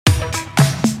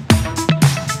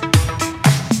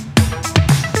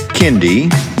Kindy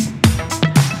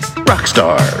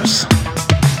Rockstars.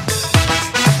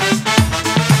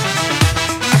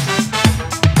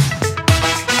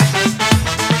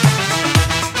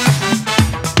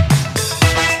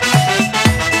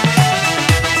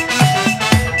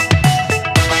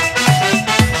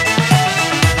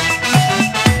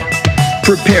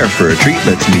 Prepare for a treat,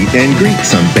 let's meet and greet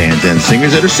some bands and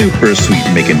singers that are super sweet,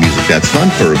 making music that's fun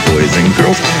for boys and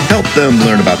girls. Help them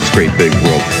learn about this great big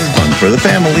world. Fun for the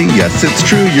family, yes it's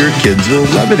true, your kids will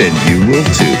love it and you will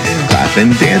too. Clap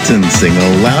and dance and sing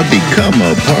aloud, become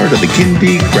a part of the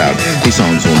Kindy crowd. These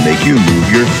songs will make you move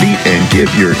your feet and give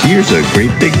your ears a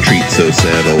great big treat. So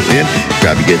settle in,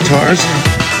 grab your guitars,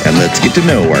 and let's get to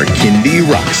know our Kindy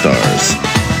Rockstars.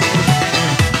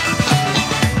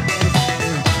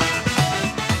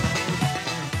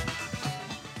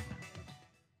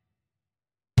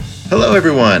 Hello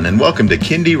everyone, and welcome to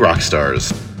Kindy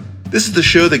Rockstars. This is the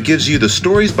show that gives you the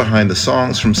stories behind the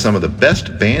songs from some of the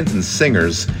best bands and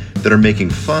singers that are making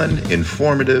fun,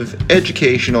 informative,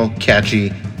 educational,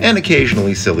 catchy, and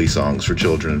occasionally silly songs for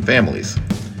children and families.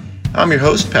 I'm your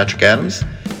host, Patrick Adams,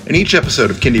 and each episode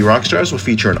of Kindy Rockstars will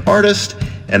feature an artist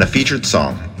and a featured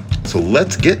song. So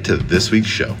let's get to this week's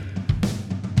show.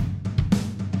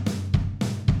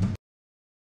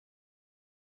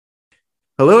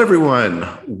 Hello, everyone.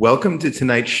 Welcome to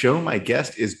tonight's show. My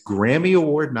guest is Grammy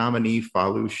Award nominee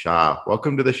Falu Shah.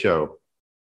 Welcome to the show.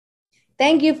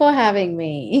 Thank you for having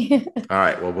me. All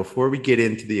right. Well, before we get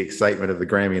into the excitement of the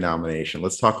Grammy nomination,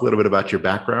 let's talk a little bit about your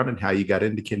background and how you got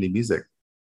into Kindy music.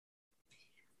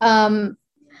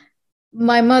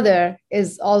 My mother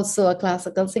is also a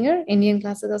classical singer, Indian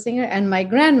classical singer, and my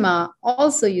grandma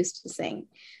also used to sing.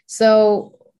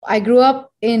 So I grew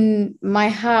up in my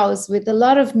house with a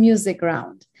lot of music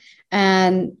around.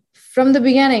 And from the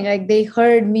beginning, like they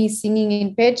heard me singing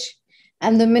in pitch.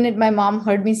 And the minute my mom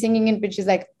heard me singing in pitch, she's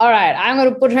like, all right, I'm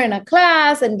going to put her in a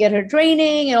class and get her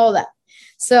training and all that.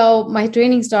 So my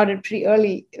training started pretty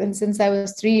early, and since I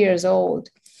was 3 years old.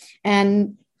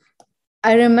 And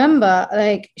I remember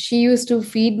like she used to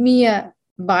feed me a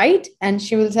bite and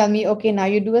she will tell me, okay, now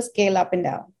you do a scale up and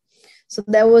down. So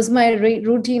that was my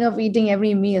routine of eating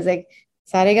every meal. It's like,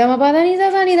 Sarega ma pada ni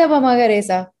sa ni da pa ma ga re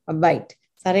sa, a bite.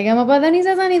 Sarega ma pada ni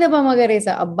sa ni da pa ma ga re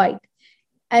sa, a bite.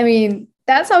 I mean,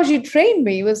 that's how she trained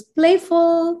me. It was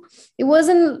playful. It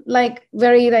wasn't like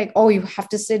very like, oh, you have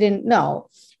to sit in. No,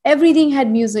 everything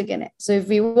had music in it. So if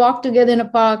we walked together in a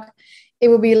park, it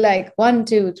would be like 1,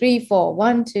 2, 3, 4,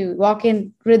 1, 2, walk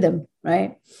in rhythm,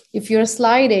 right? If you're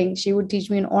sliding, she would teach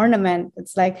me an ornament.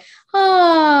 It's like,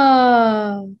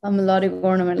 a melodic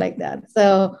ornament like that.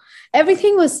 So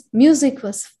music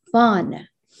was fun.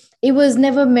 It was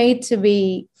never made to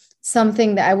be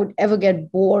something that I would ever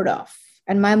get bored of.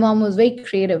 And my mom was very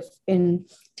creative in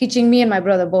teaching me and my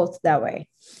brother both that way.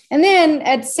 And then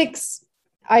at 6,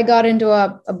 I got into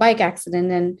a bike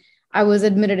accident and I was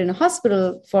admitted in a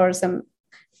hospital for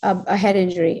a head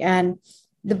injury. And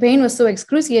the pain was so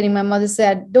excruciating. My mother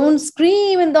said, don't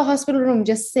scream in the hospital room,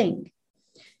 just sing.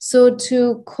 So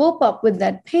to cope up with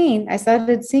that pain, I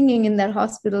started singing in that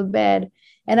hospital bed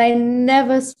and I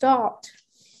never stopped.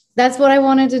 That's what I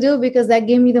wanted to do because that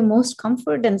gave me the most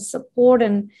comfort and support.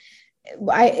 And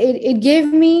it gave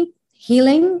me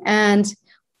healing and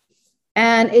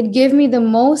it gave me the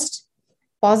most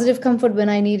positive comfort when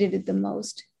I needed it the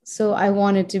most. So I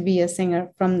wanted to be a singer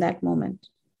from that moment.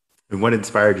 And what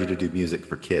inspired you to do music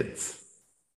for kids?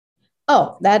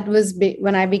 Oh, that was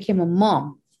when I became a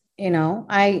mom. You know,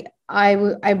 I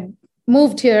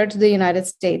moved here to the United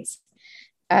States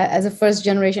as a first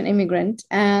generation immigrant.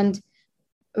 And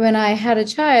when I had a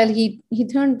child, he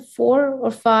turned 4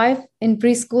 or 5 in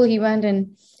preschool. He went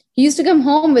and he used to come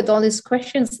home with all these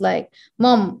questions like,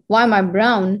 Mom, why am I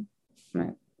brown?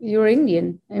 You're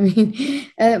Indian. I mean,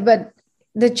 but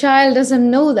the child doesn't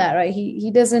know that, right?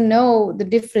 He doesn't know the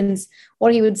difference. Or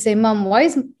he would say, Mom, why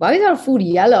is our food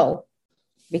yellow?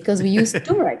 Because we use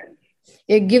turmeric.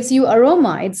 It gives you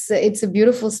aroma. It's a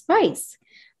beautiful spice.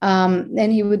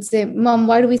 And he would say, Mom,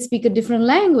 why do we speak a different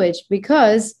language?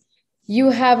 Because you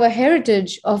have a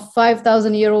heritage of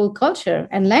 5,000-year-old culture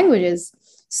and languages.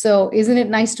 So isn't it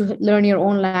nice to learn your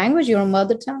own language, your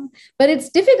mother tongue? But it's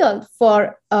difficult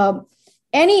for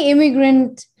any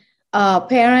immigrant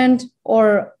parent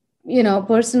or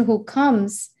person who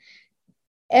comes.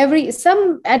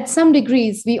 At some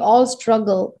degrees, we all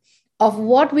struggle of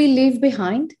what we leave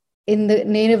behind in the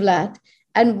native land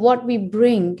and what we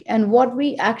bring and what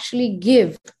we actually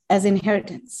give as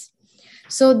inheritance.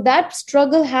 So that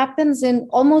struggle happens in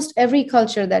almost every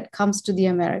culture that comes to the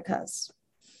Americas,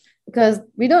 because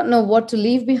we don't know what to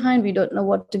leave behind. We don't know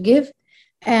what to give.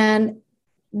 And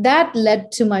that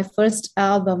led to my first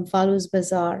album, Falu's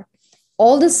Bazaar.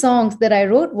 All the songs that I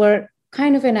wrote were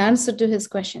kind of an answer to his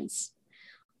questions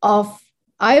of,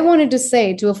 I wanted to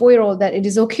say to a 4-year-old that it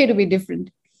is okay to be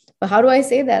different. But how do I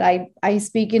say that? I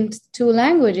speak in 2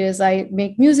 languages. I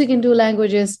make music in 2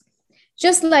 languages,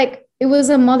 just like it was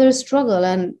a mother's struggle.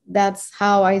 And that's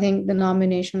how I think the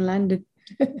nomination landed.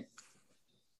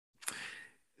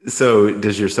 So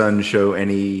does your son show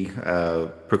any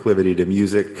proclivity to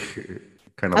music?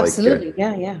 Kind of Absolutely.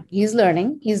 like Yeah. He's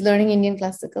learning Indian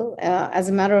classical. As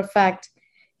a matter of fact,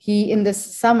 in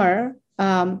this summer,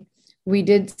 we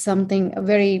did something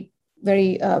very,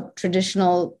 very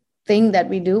traditional thing that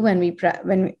we do when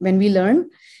we learn.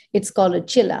 It's called a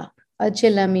chilla. A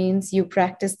chilla means you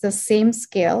practice the same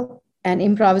scale and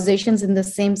improvisations in the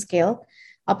same scale,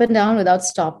 up and down without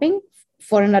stopping.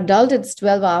 For an adult, it's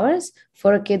 12 hours.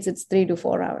 For a kid, it's 3 to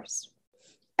 4 hours.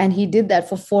 And he did that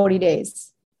for 40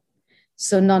 days.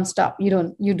 So nonstop.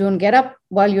 You don't get up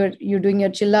while you're doing your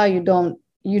chilla.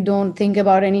 You don't think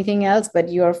about anything else, but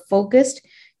you're focused.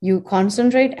 You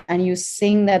concentrate and you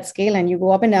sing that scale and you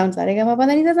go up and down.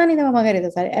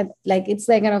 And like it's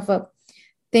like kind of a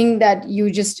thing that you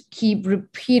just keep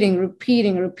repeating.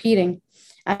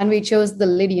 And we chose the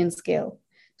Lydian scale.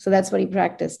 So that's what he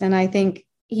practiced. And I think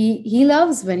he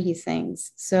loves when he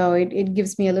sings. So it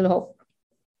gives me a little hope.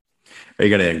 Are you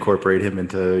going to incorporate him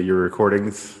into your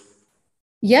recordings?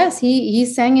 Yes, he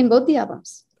sang in both the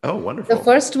albums. Oh, wonderful. The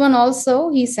first one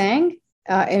also, he sang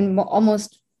in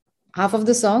almost half of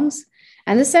the songs.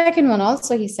 And the second one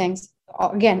also, he sang,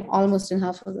 again, almost in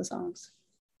half of the songs.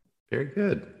 Very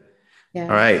good. Yeah.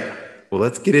 All right. Well,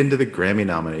 let's get into the Grammy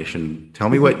nomination. Tell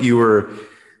me what you were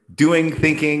doing,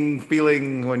 thinking,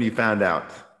 feeling when you found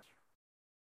out.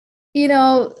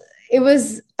 It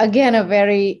was, again,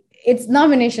 it's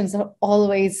nominations are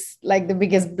always like the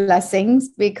biggest blessings,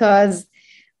 because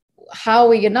how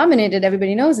we get nominated,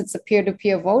 everybody knows it's a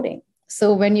peer-to-peer voting.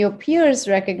 So when your peers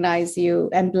recognize you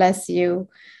and bless you,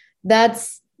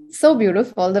 that's so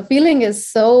beautiful. The feeling is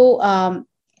so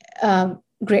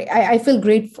great. I feel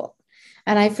grateful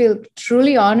and I feel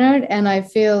truly honored, and I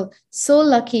feel so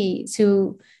lucky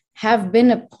to have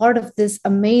been a part of this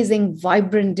amazing,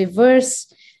 vibrant,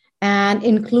 diverse, and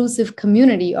inclusive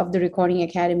community of the Recording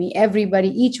Academy. Everybody,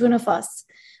 each one of us,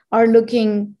 are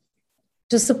looking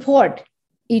to support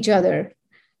each other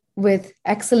with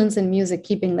excellence in music,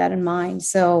 keeping that in mind.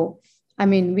 So, I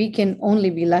mean, we can only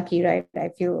be lucky, right? I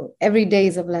feel every day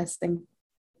is a blessing.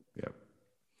 Yeah.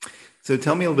 So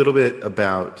tell me a little bit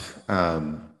about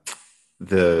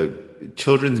the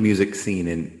children's music scene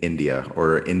in India,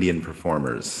 or Indian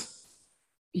performers.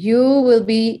 You will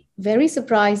be very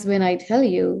surprised when I tell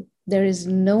you there is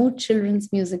no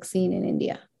children's music scene in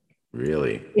India.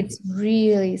 Really? It's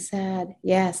really sad.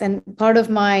 Yes. And part of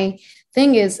my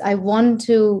thing is I want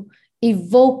to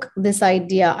evoke this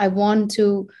idea. I want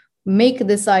to make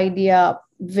this idea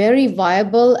very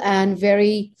viable and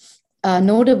very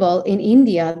notable in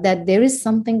India, that there is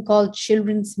something called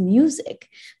children's music,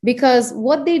 because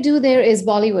what they do there is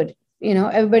Bollywood.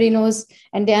 Everybody knows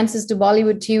and dances to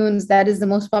Bollywood tunes. That is the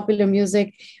most popular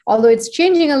music, although it's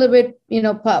changing a little bit.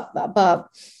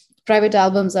 Private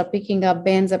albums are picking up,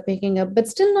 bands are picking up, but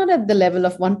still not at the level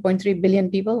of 1.3 billion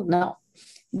people. No,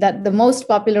 that the most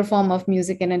popular form of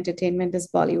music and entertainment is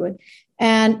Bollywood.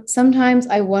 And sometimes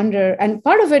I wonder, and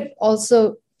part of it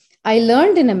also, I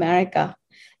learned in America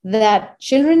that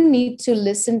children need to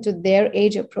listen to their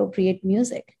age appropriate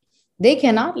music. They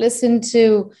cannot listen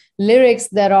to lyrics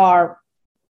that are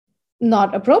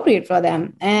not appropriate for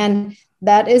them. And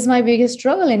that is my biggest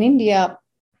struggle in India.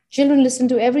 Children listen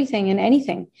to everything and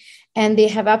anything, and they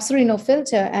have absolutely no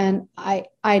filter. And I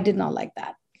did not like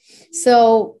that.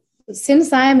 So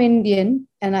since I am Indian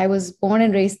and I was born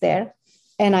and raised there,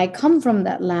 and I come from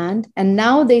that land, and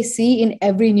now they see in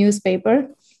every newspaper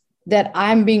that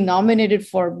I'm being nominated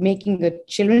for making a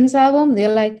children's album, they're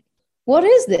like, what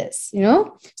is this?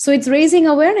 So it's raising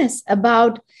awareness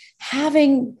about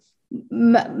having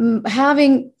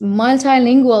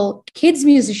multilingual kids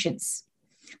musicians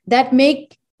that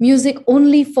make music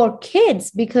only for kids,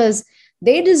 because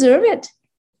they deserve it.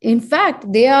 In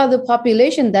fact, they are the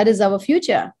population that is our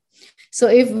future. So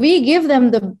if we give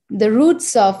them the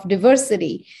roots of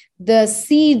diversity, the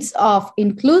seeds of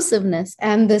inclusiveness,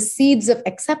 and the seeds of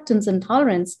acceptance and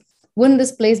tolerance, wouldn't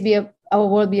this place our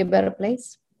world be a better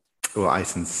place? Well, I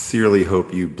sincerely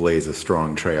hope you blaze a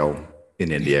strong trail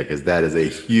in India, because that is a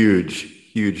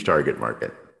huge, huge target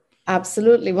market.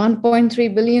 Absolutely.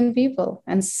 1.3 billion people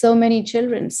and so many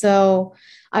children. So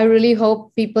I really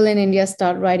hope people in India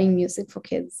start writing music for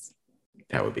kids.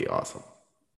 That would be awesome.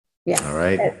 Yeah. All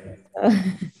right.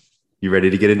 You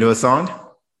ready to get into a song?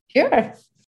 Sure.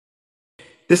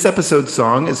 This episode's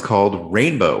song is called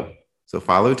Rainbow. So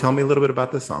Falu, tell me a little bit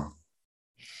about this song.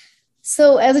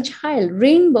 So as a child,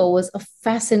 rainbow was a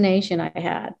fascination I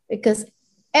had because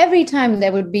every time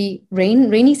there would be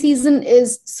rainy season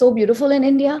is so beautiful in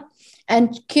India.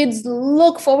 And kids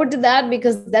look forward to that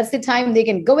because that's the time they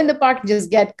can go in the park and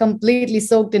just get completely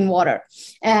soaked in water.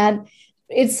 And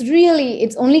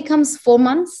it only comes 4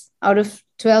 months out of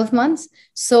 12 months.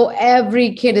 So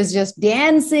every kid is just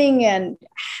dancing and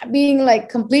being like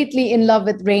completely in love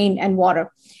with rain and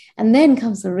water. And then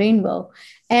comes the rainbow.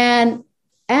 And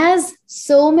as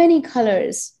so many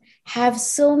colors have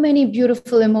so many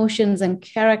beautiful emotions and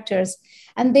characters,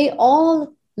 and they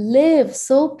all live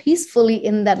so peacefully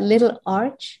in that little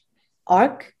arc,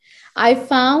 I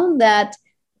found that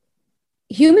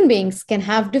human beings can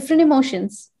have different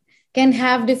emotions, can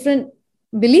have different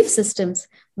belief systems,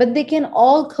 but they can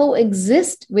all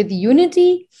coexist with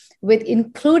unity, with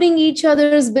including each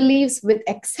other's beliefs, with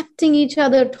accepting each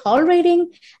other, tolerating,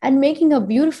 and making a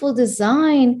beautiful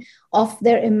design of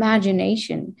their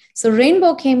imagination. So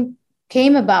rainbow came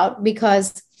about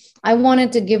because I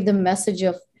wanted to give the message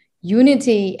of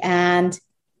unity and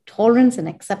tolerance and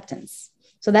acceptance.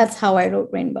 So that's how I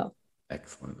wrote Rainbow.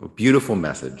 Excellent. A beautiful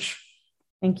message.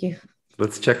 Thank you.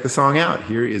 Let's check the song out.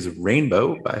 Here is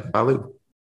Rainbow by Falu.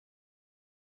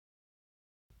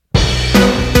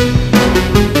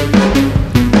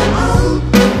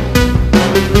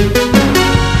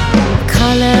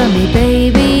 Color me,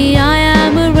 baby, I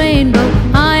am a rainbow.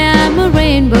 I am a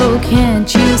rainbow,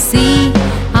 can't you see?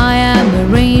 I am a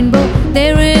rainbow.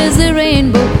 There is a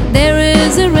rainbow. There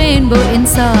is a rainbow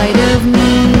inside of me.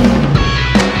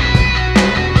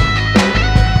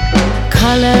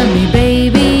 Color me,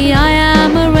 baby, I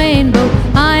am a rainbow.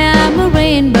 I am a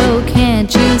rainbow,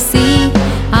 can't you see?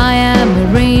 I am a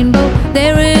rainbow.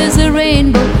 There is a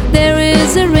rainbow. There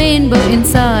is a rainbow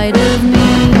inside of me.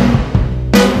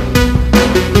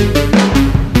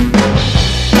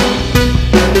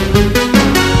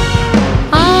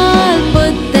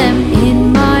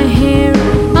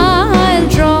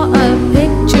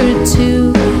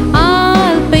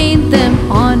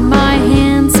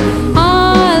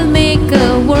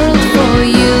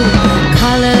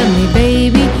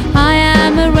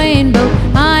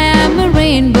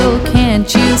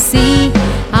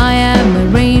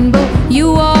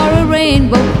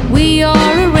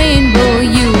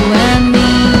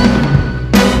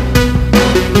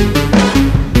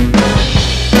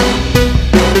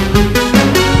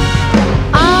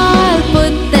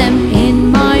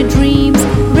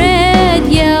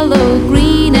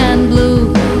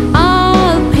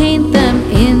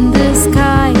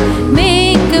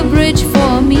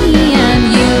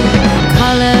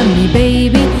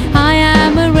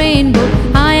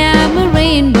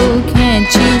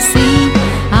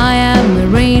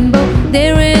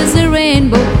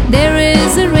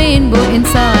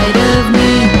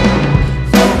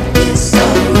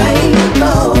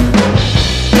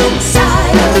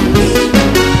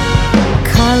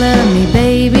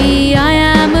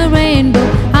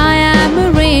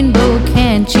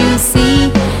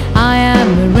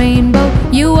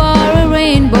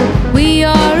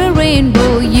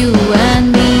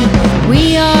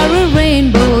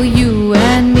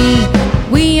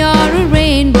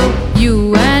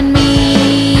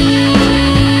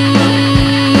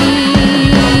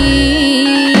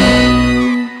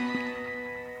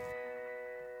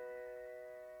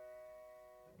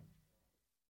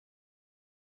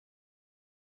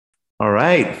 All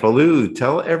right, Falu,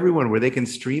 tell everyone where they can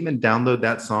stream and download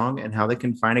that song and how they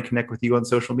can find and connect with you on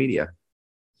social media.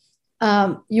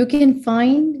 You can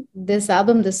find this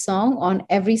album, this song, on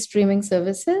every streaming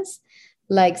services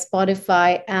like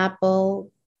Spotify,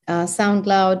 Apple,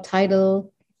 SoundCloud,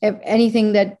 Tidal,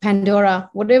 anything that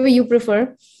Pandora, whatever you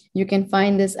prefer. You can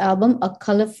find this album, A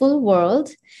Colorful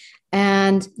World.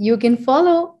 And you can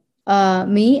follow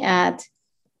me at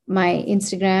my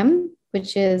Instagram,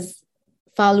 which is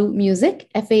Falu Music,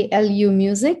 Falu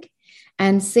Music.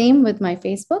 And same with my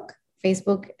Facebook,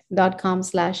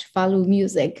 facebook.com/Falu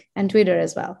Music, and Twitter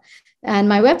as well. And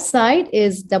my website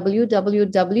is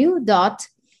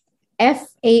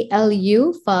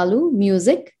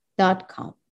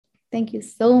www.falumusic.com. Thank you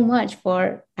so much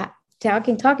for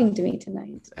talking to me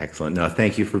tonight. Excellent. No,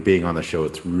 thank you for being on the show.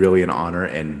 It's really an honor,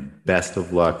 and best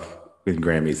of luck in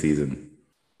Grammy season.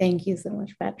 Thank you so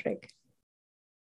much, Patrick.